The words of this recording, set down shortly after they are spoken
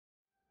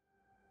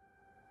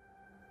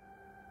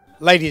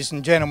Ladies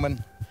and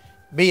gentlemen,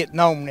 be it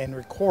known and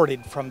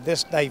recorded from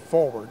this day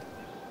forward,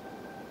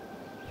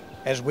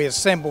 as we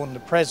assemble in the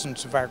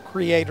presence of our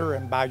Creator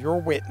and by your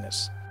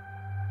witness,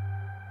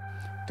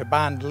 to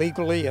bind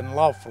legally and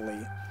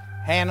lawfully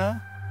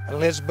Hannah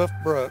Elizabeth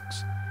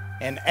Brooks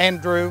and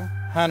Andrew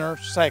Hunter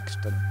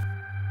Sexton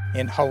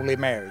in holy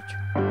marriage.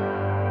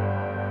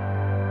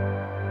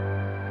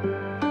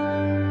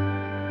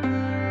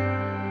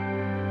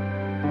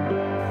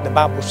 The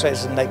Bible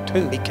says, and they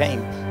two became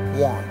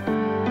one.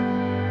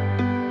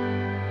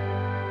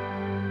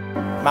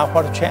 My,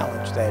 what a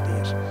challenge that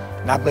is.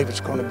 And I believe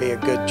it's going to be a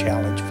good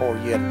challenge for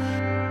you.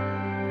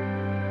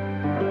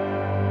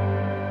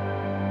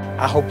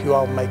 I hope you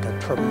all make a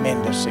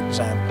tremendous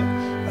example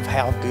of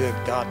how good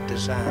God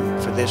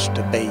designed for this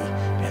to be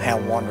and how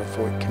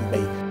wonderful it can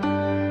be.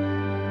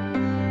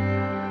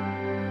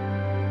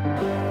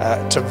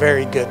 It's a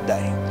very good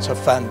day. It's a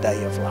fun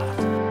day of life.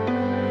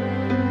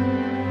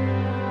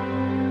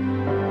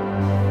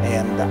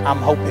 And I'm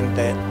hoping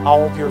that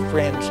all of your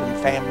friends and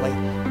family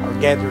are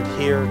gathered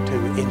here to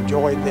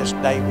enjoy this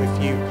day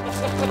with you,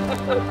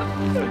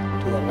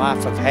 to a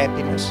life of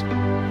happiness,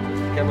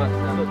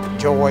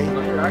 joy,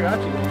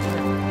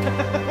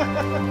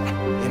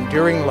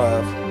 enduring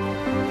love,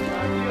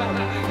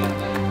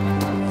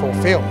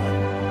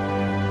 fulfillment,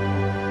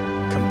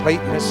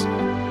 completeness,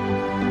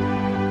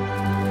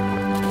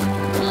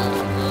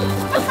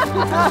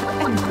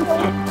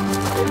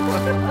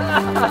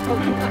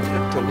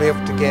 to live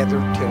together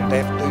till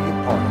death do you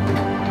part.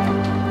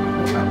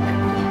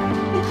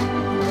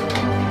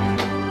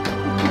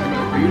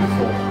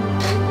 Beautiful.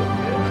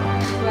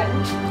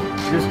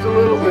 Just a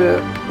little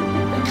bit.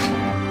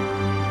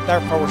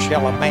 Therefore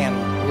shall a man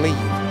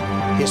leave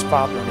his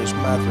father and his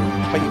mother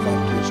and cleave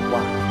unto his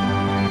wife.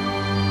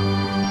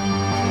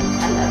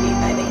 I love you,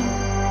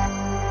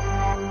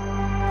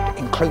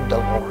 baby. Include the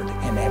Lord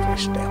in every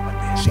step of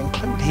this.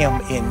 Include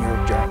Him in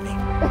your journey.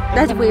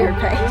 That's weird,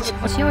 Paige.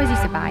 Well, she always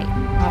used to bite.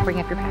 I'll bring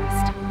up your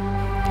past.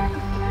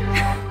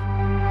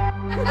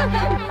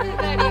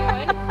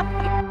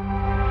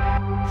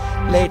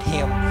 Let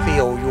Him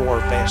fill your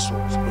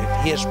vessels with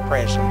His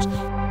presence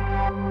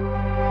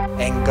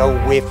and go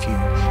with you.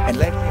 And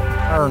let Him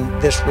turn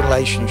this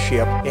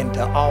relationship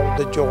into all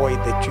the joy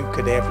that you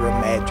could ever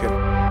imagine.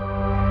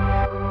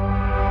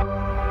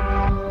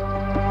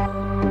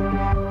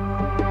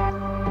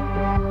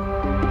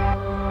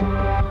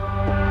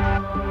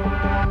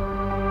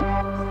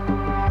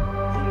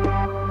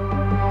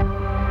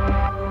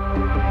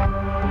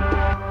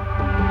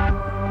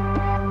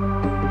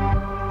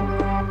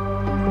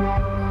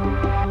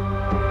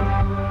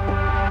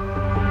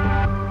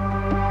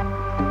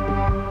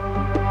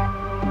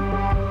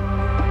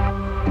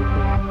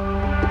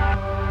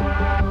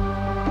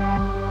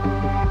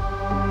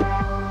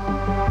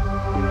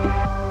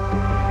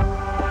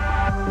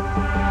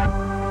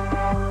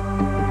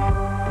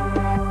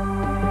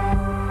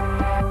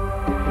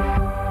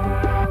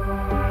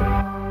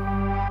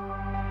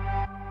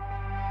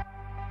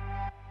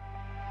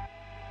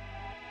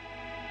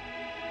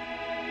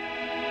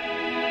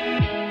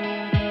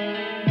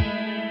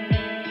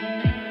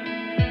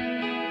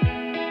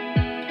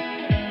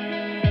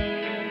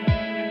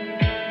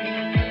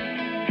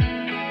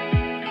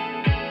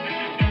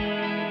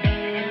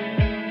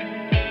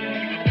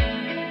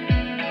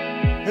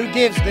 Who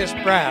gives this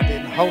bride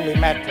in holy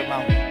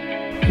matrimony?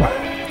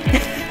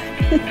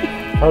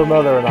 Her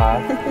mother and I.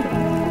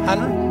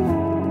 Hunter,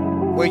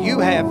 will you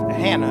have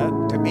Hannah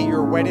to be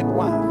your wedded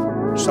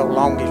wife, so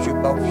long as you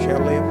both shall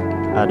live?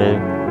 I do.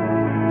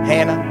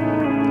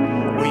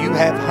 Hannah, will you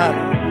have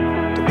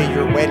Hunter to be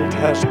your wedded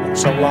husband,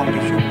 so long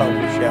as you both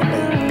shall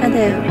live? I do.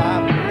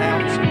 Hereby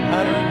pronounce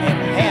Hunter and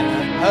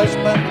Hannah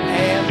husband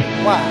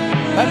and wife.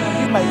 Hunter,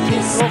 you may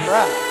kiss your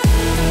bride.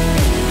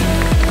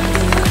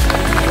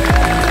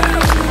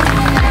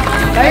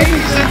 Ladies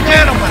and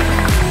gentlemen,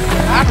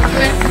 I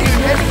present to you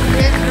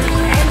Mr.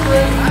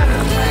 Andrew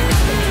Hunter Sexton.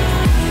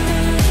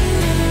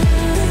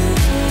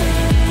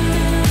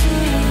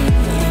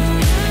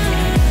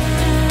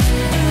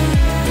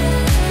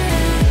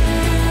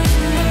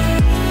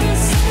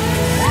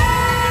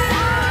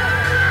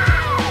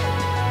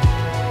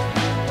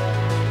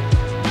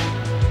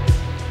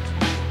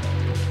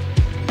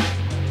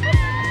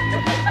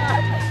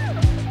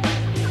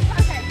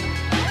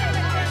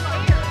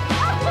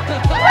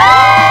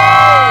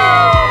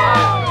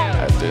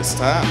 This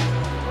time,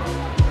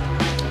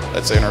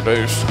 let's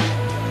introduce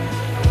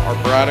our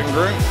bride and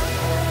groom,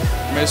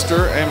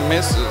 Mr. and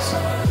Mrs.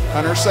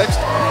 Hunter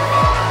Sexton.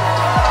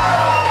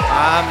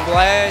 I'm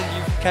glad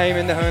you came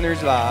into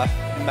Hunter's life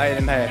and made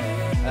him happy.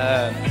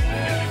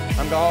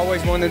 I've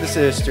always wanted a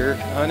sister.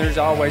 Hunter's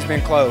always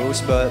been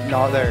close, but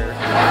not there.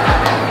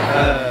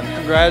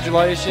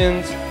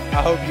 Congratulations.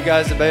 I hope you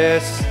guys the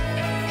best.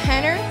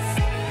 Hunters,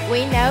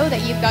 we know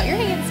that you've got your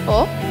hands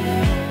full,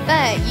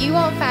 but you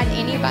won't find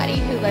anybody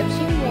who loves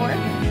you more.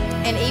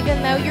 And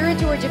even though you're a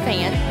Georgia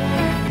fan,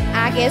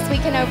 I guess we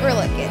can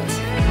overlook it.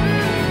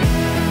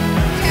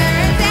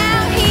 Turns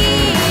out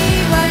he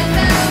was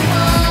the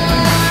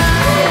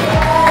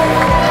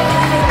one.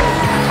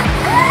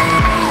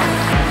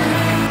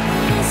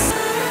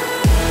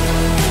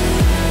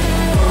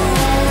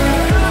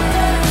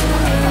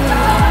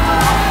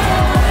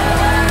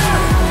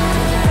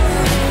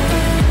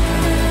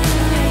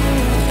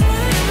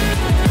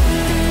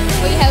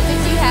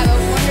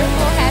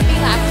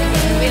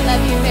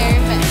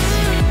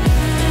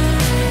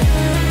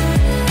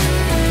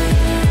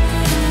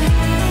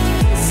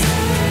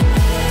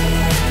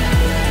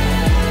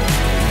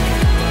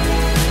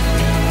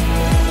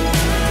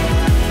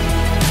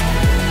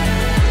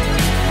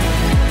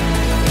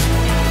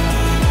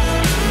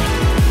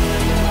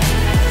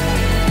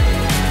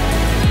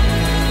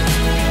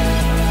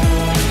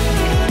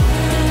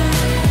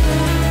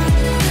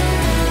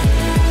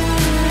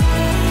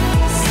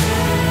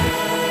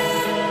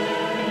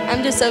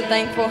 just so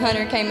thankful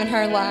Hunter came in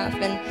her life,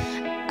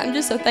 and I'm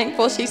just so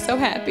thankful she's so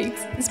happy,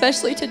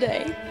 especially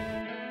today.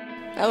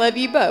 I love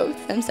you both.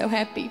 I'm so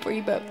happy for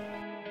you both.